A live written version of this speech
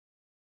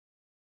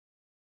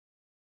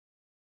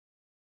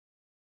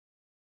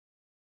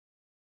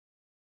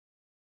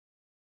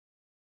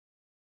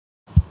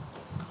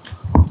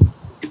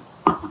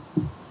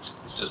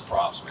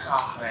props, man.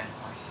 Oh, man.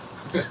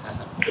 Good,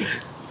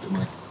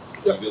 man.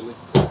 Yeah. Good, man?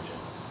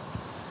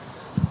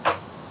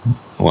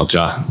 Well,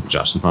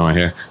 Josh in front right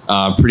here.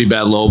 Pretty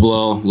bad low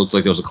blow. Looked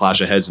like there was a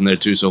clash of heads in there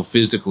too. So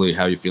physically,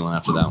 how are you feeling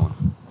after that one?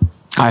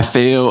 I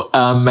feel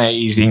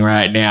amazing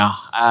right now.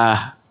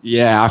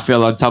 Yeah, I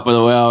feel on top of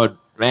the world.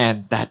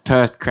 Man, that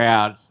Perth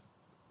crowd.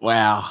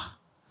 Wow.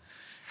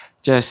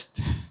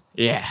 Just,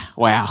 yeah,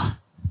 wow.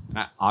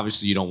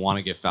 Obviously, you don't want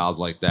to get fouled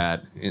like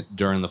that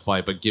during the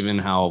fight, but given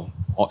how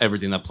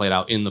everything that played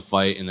out in the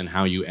fight and then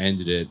how you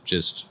ended it,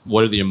 just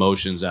what are the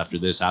emotions after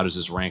this? How does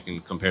this rank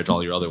compared to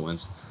all your other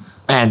wins?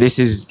 Man, this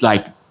is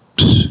like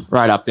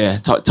right up there,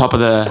 top of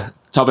the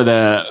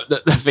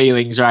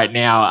feelings right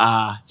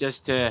now.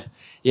 Just to,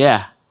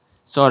 yeah,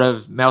 sort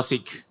of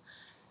Melsik,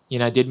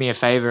 did me a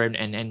favor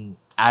and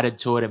added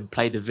to it and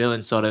played the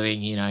villain sort of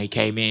thing. He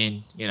came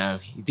in,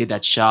 he did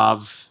that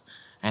shove,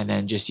 and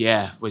then just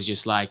was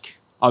just like,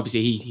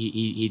 obviously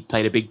he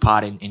played a big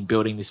part in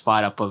building this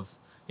fight up of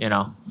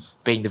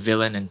being the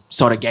villain, and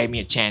sort of gave me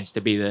a chance to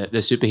be the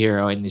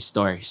superhero in this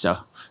story. So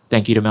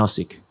thank you to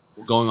Melsik.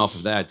 Going off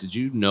of that, did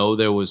you know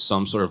there was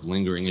some sort of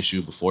lingering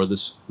issue before the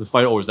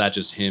fight, or was that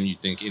just him? You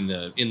think in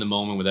the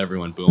moment with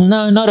everyone, boom?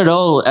 No, not at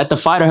all. At the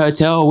fighter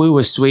hotel, we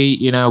were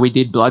sweet. We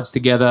did bloods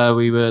together.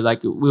 We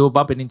were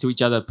bumping into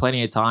each other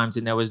plenty of times,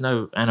 and there was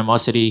no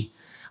animosity.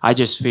 I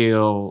just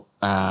feel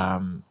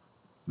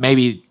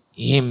maybe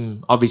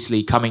him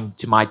obviously coming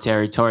to my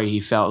territory, he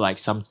felt like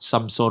some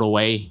sort of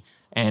way,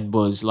 and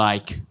was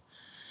like,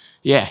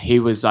 yeah, he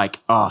was like,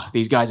 oh,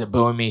 these guys are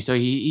booing me. So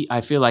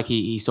I feel like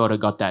he sort of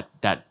got that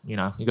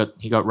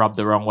he got rubbed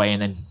the wrong way,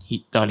 and then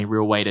the only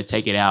real way to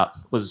take it out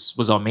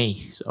was on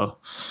me. So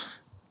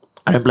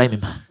I don't blame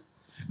him.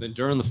 Then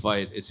during the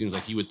fight, it seems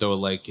like he would throw a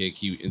leg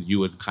kick. You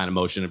would kind of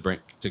motion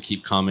to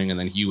keep coming, and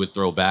then he would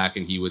throw back,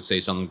 and he would say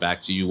something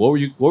back to you. What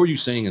were you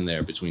saying in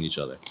there between each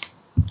other?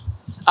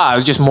 It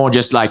was just more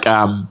just like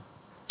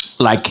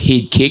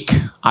he'd kick,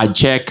 I'd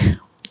check,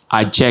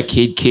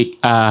 he'd kick,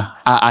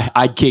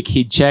 I'd kick,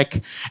 he'd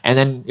check. And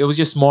then it was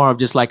just more of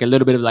just like a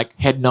little bit of like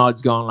head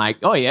nods going like,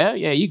 oh yeah,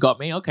 you got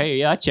me. Okay,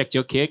 yeah, I checked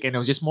your kick. And it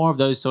was just more of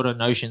those sort of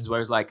notions where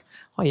it's like,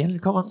 oh yeah,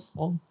 come on,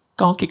 well,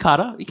 go on, kick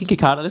harder. You can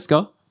kick harder, let's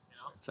go.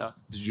 So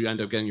did you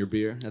end up getting your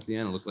beer at the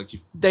end? It looked like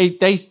you...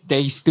 They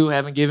still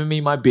haven't given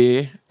me my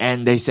beer,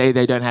 and they say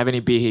they don't have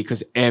any beer here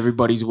because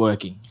everybody's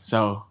working.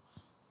 So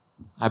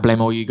I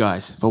blame all you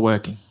guys for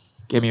working.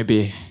 Give me a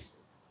beer.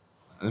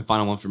 And then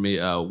final one for me.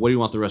 What do you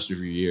want the rest of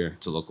your year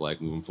to look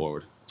like moving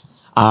forward?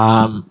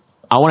 I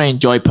want to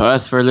enjoy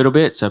Perth for a little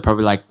bit. So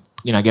probably like,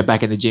 get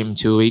back in the gym in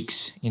 2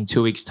 weeks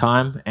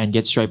time, and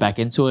get straight back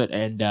into it.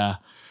 And I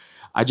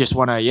want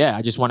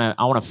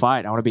to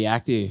fight. I want to be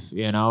active,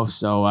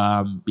 So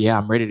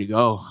I'm ready to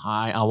go.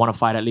 I want to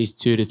fight at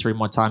least 2 to 3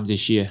 more times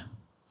this year.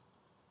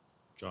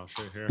 Josh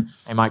right here.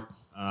 Hey, Mike.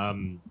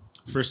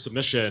 For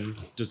submission,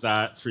 does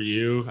that for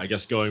you, I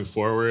guess going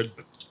forward,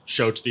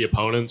 show to the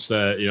opponents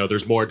that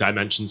there's more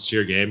dimensions to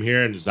your game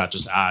here, and does that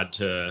just add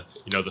to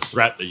the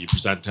threat that you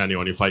present to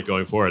anyone you fight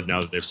going forward now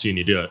that they've seen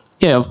you do it?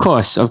 Yeah, of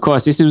course.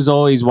 This was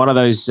always one of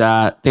those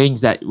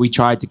things that we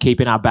tried to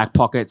keep in our back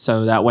pocket,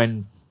 so that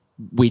when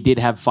we did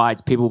have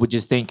fights, people would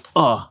just think,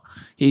 oh,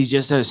 he's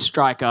just a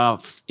striker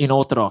in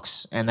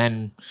orthodox, and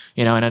then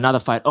in another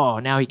fight, oh,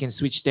 now he can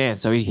switch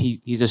stance, so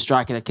he's a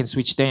striker that can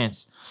switch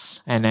stance.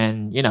 And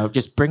then,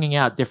 just bringing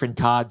out different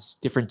cards,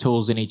 different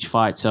tools in each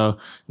fight. So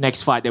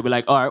next fight, they'll be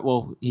like, all right,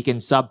 well, he can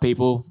sub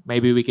people.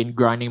 Maybe we can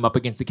grind him up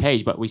against the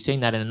cage. But we've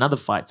seen that in another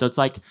fight. So it's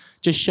like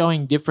just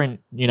showing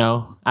different,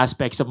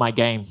 aspects of my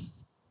game.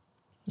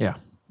 Yeah.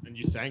 And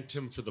you thanked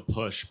him for the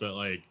push, but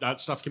like that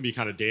stuff can be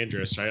kind of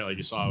dangerous, right? Like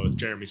you saw with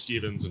Jeremy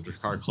Stevens and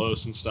Drakkar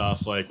Klose and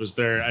stuff. Like, was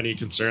there any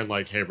concern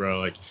like, hey, bro,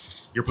 like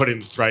you're putting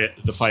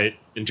the fight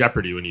in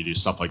jeopardy when you do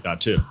stuff like that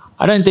too?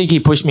 I don't think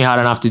he pushed me hard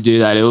enough to do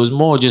that. It was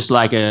more just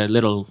like a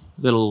little,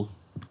 just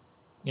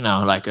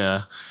like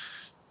a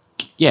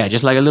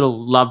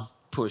little love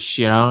push,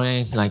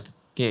 like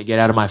get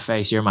out of my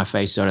face, you're in my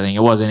face sort of thing.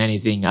 It wasn't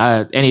anything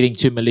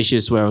too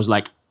malicious where it was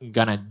like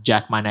gonna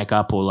jack my neck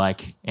up or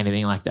like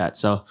anything like that.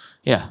 So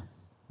yeah.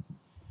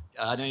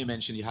 I know you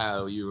mentioned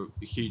how you were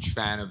a huge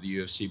fan of the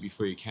UFC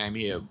before you came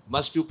here.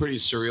 Must feel pretty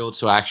surreal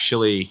to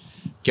actually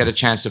get a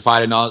chance to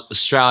fight in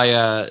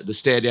Australia. The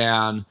stare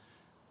down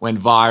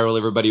went viral.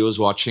 Everybody was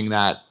watching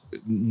that.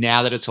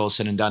 Now that it's all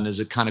said and done, is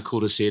it kind of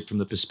cool to see it from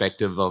the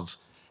perspective of,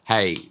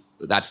 hey,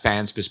 that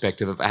fan's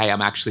perspective of, hey,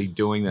 I'm actually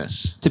doing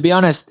this? To be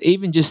honest,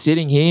 even just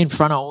sitting here in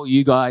front of all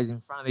you guys,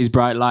 in front of these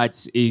bright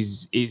lights,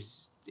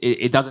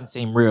 it doesn't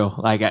seem real.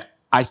 Like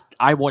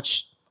I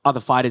watch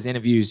other fighters'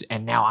 interviews,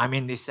 and now I'm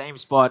in this same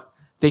spot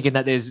thinking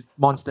that there's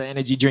Monster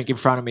energy drink in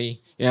front of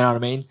me. You know what I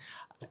mean?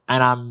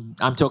 And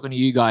I'm talking to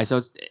you guys. So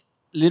it's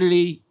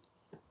literally,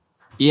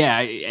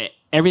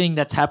 everything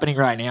that's happening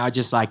right now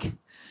just like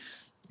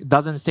it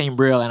doesn't seem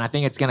real. And I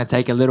think it's going to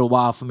take a little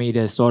while for me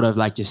to sort of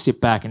like just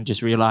sit back and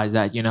just realize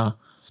that,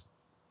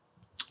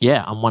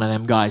 I'm one of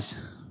them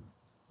guys.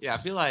 Yeah, I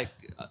feel like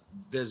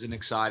there's an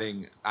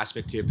exciting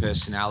aspect to your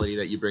personality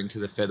that you bring to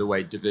the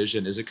featherweight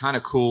division. Is it kind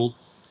of cool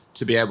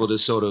to be able to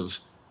sort of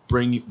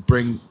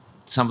bring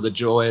some of the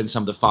joy and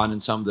some of the fun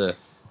and some of the,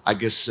 I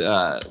guess,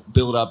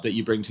 build up that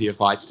you bring to your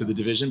fights to the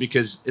division?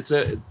 Because it's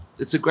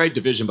a great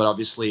division, but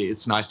obviously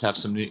it's nice to have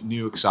some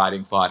new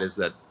exciting fighters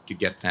that could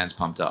get fans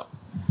pumped up.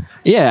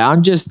 Yeah,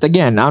 I'm just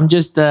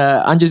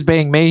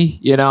being me.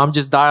 You know, I'm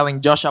just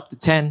dialing Josh up to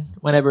 10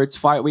 whenever it's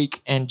fight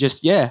week, and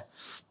just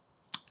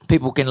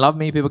people can love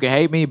me, people can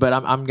hate me, but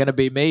I'm gonna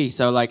be me.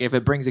 So like, if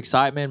it brings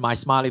excitement, my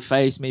smiley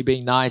face, me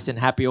being nice and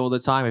happy all the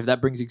time, if that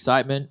brings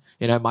excitement,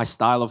 you know, my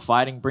style of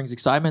fighting brings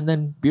excitement,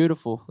 then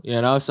beautiful. You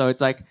know, so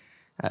it's like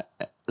a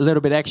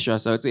little bit extra,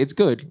 so it's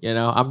good. You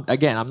know, I'm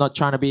not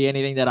trying to be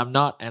anything that I'm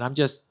not, and I'm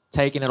just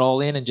taking it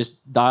all in and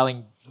just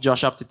dialing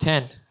Josh up to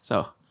 10.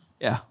 So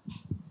yeah.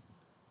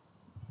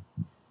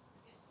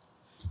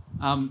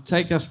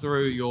 Take us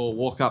through your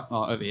walk up.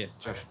 Oh, over here,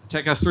 Josh.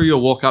 Take us through your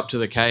walk up to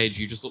the cage.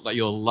 You just look like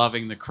you're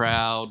loving the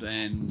crowd.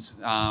 And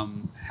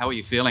how are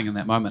you feeling in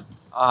that moment?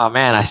 Oh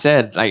man, I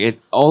said like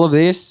all of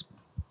this,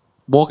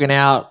 walking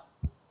out,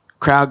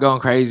 crowd going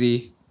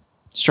crazy,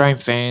 Australian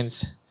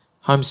fans,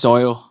 home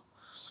soil,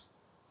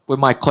 with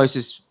my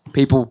closest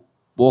people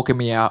walking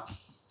me out.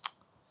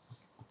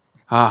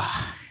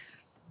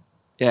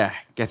 Yeah,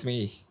 gets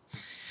me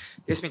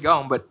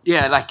going. But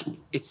yeah, like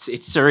it's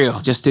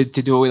surreal just to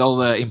do it with all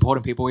the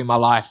important people in my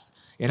life.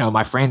 You know,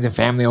 my friends and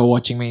family are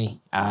watching me.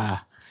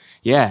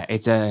 Yeah,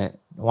 it's a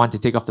one to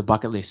tick off the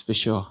bucket list for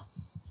sure.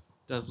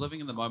 Does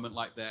living in the moment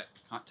like that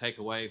can't take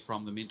away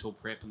from the mental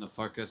prep and the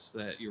focus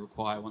that you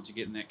require once you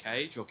get in that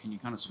cage, or can you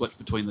kind of switch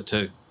between the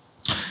two?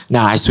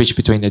 No, I switch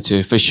between the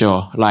two for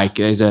sure. Like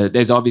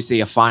there's obviously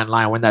a fine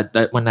line when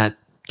that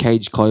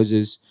cage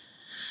closes.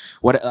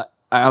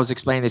 I was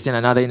explaining this in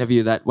another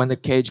interview, that when the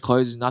cage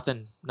closes,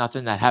 nothing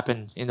that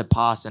happened in the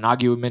past, an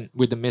argument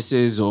with the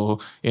missus, or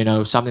you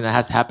know, something that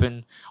has to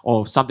happen,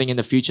 or something in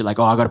the future, like,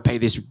 oh, I got to pay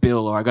this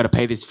bill, or I got to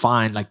pay this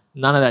fine. Like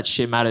none of that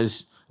shit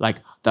matters. Like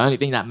the only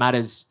thing that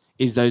matters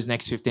is those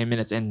next 15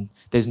 minutes, and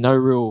there's no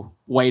real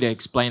way to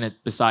explain it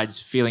besides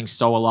feeling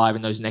so alive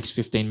in those next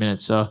 15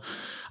 minutes. So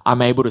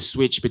I'm able to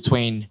switch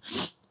between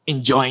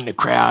enjoying the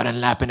crowd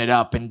and lapping it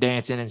up and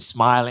dancing and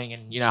smiling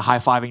and, you know,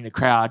 high-fiving the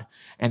crowd.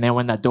 And then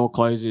when that door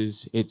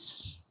closes,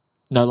 it's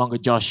no longer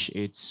Josh,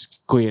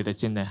 it's Kuya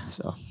that's in there.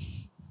 So,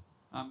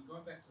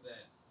 going back to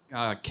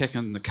that kick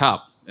in the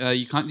cup,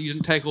 you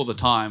didn't take all the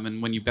time,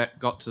 and when you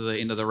got to the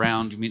end of the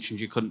round, you mentioned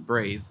you couldn't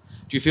breathe.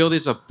 Do you feel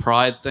there's a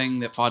pride thing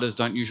that fighters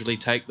don't usually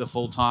take the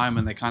full time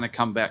and they kind of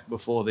come back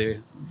before they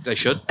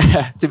should?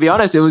 To be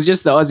honest, it was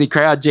just the Aussie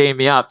crowd geeing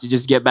me up to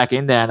just get back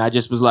in there, and I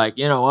just was like,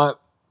 you know what?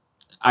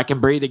 I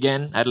can breathe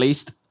again, at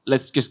least.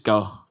 Let's just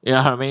go. You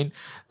know what I mean?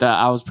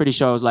 I was pretty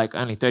sure it was like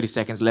only 30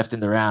 seconds left in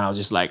the round. I was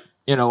just like,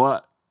 you know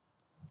what?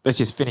 Let's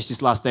just finish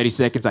this last 30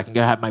 seconds. I can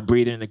go have my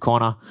breather in the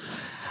corner.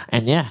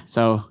 And yeah,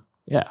 so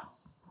yeah.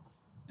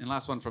 And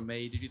last one from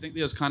me. Did you think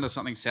there was kind of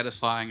something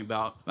satisfying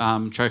about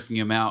choking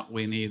him out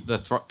when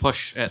the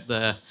push at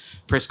the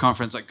press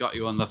conference that got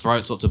you on the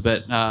throat looked a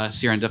bit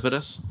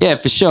serendipitous? Yeah,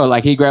 for sure.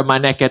 Like he grabbed my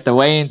neck at the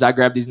weigh-ins. I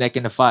grabbed his neck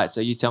in the fight.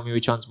 So you tell me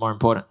which one's more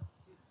important.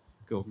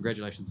 Cool.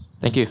 Congratulations.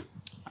 Thank you.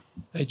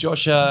 Hey,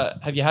 Josh,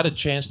 have you had a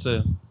chance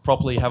to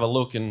properly have a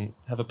look and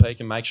have a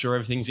peek and make sure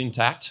everything's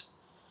intact?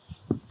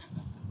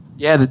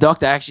 Yeah, the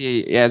doctor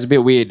actually, it's a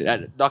bit weird.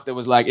 The doctor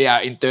was like,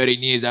 yeah, in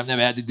 13 years, I've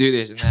never had to do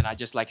this. And then I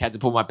just like had to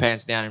pull my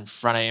pants down in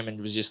front of him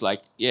and was just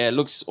like, yeah, it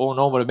looks all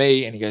normal to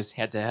me. And he goes,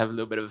 had to have a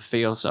little bit of a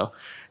feel. So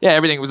yeah,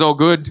 everything was all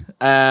good.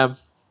 They're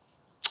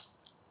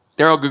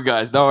all good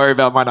guys. Don't worry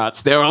about my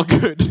nuts. They're all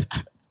good.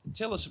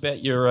 Tell us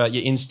about your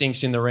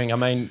instincts in the ring. I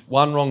mean,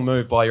 one wrong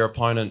move by your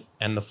opponent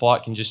and the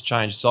fight can just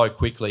change so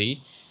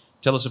quickly.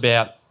 Tell us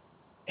about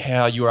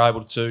how you were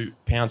able to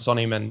pounce on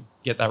him and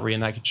get that rear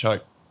naked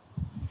choke.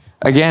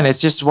 Again, it's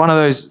just one of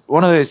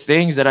those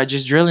things that I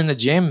just drill in the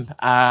gym.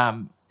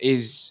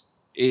 Is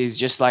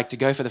just like to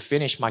go for the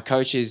finish. My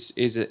coach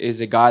is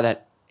a guy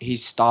that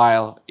his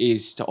style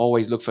is to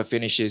always look for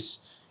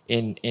finishes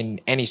in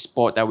any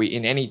sport that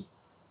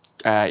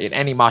in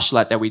any martial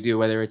art that we do,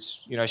 whether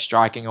it's, you know,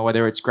 striking or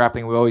whether it's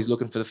grappling, we're always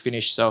looking for the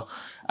finish. So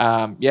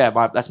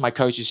that's my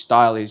coach's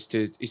style, is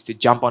to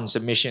jump on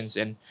submissions,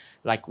 and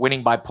like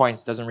winning by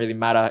points doesn't really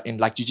matter in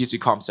like jiu-jitsu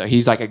comp. So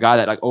he's like a guy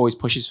that like always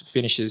pushes for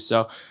finishes.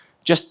 So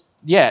just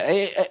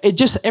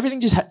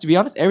everything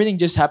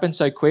just happened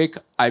so quick.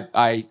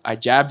 I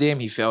jabbed him,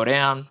 he fell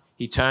down,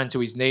 he turned to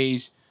his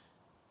knees,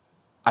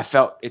 I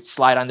felt it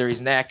slide under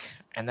his neck.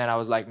 And then I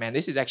was like, man,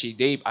 this is actually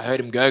deep. I heard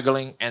him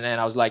gurgling. And then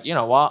I was like, you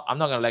know what? I'm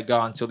not going to let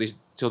go until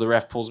the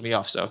ref pulls me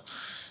off. So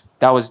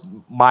that was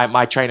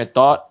my train of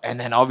thought. And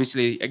then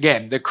obviously,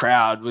 again, the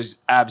crowd was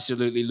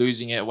absolutely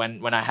losing it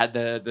when I had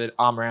the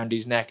arm around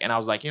his neck. And I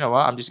was like, you know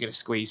what? I'm just going to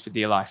squeeze for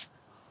dear life.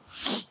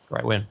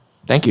 Great win.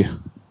 Thank you.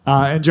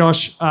 And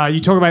Josh,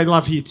 you talk about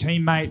love for your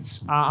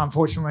teammates.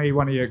 Unfortunately,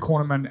 one of your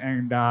cornermen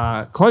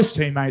and close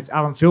teammates,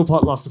 Alan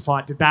Philpott, lost a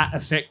fight. Did that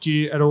affect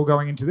you at all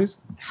going into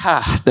this?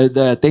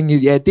 The thing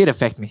is, yeah, it did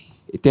affect me.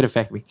 It did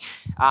affect me.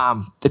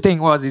 The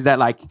thing is that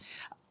like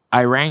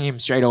I rang him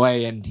straight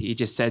away, and he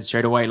just said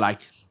straight away,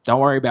 like, don't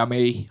worry about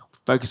me.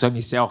 Focus on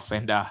yourself.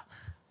 And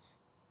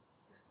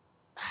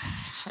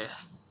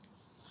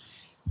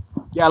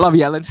Yeah, I love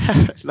you, Alan.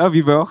 Love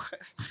you, bro.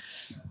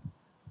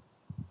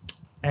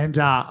 And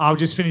I'll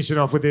just finish it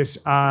off with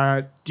this.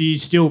 Do you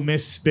still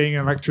miss being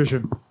an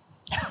electrician?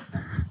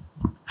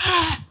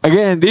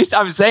 Again,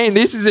 I'm saying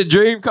this is a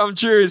dream come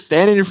true.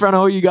 Standing in front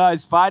of all you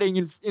guys,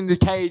 fighting in the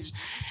cage,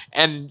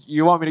 and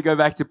you want me to go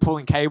back to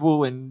pulling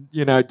cable and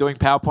doing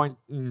PowerPoint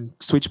and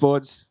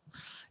switchboards?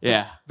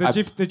 Yeah,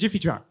 The Jiffy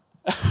truck.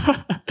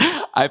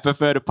 I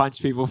prefer to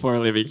punch people for a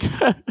living.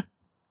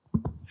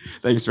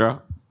 Thanks,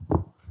 bro.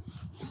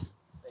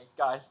 Thanks,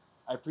 guys.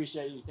 I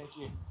appreciate you. Thank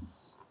you.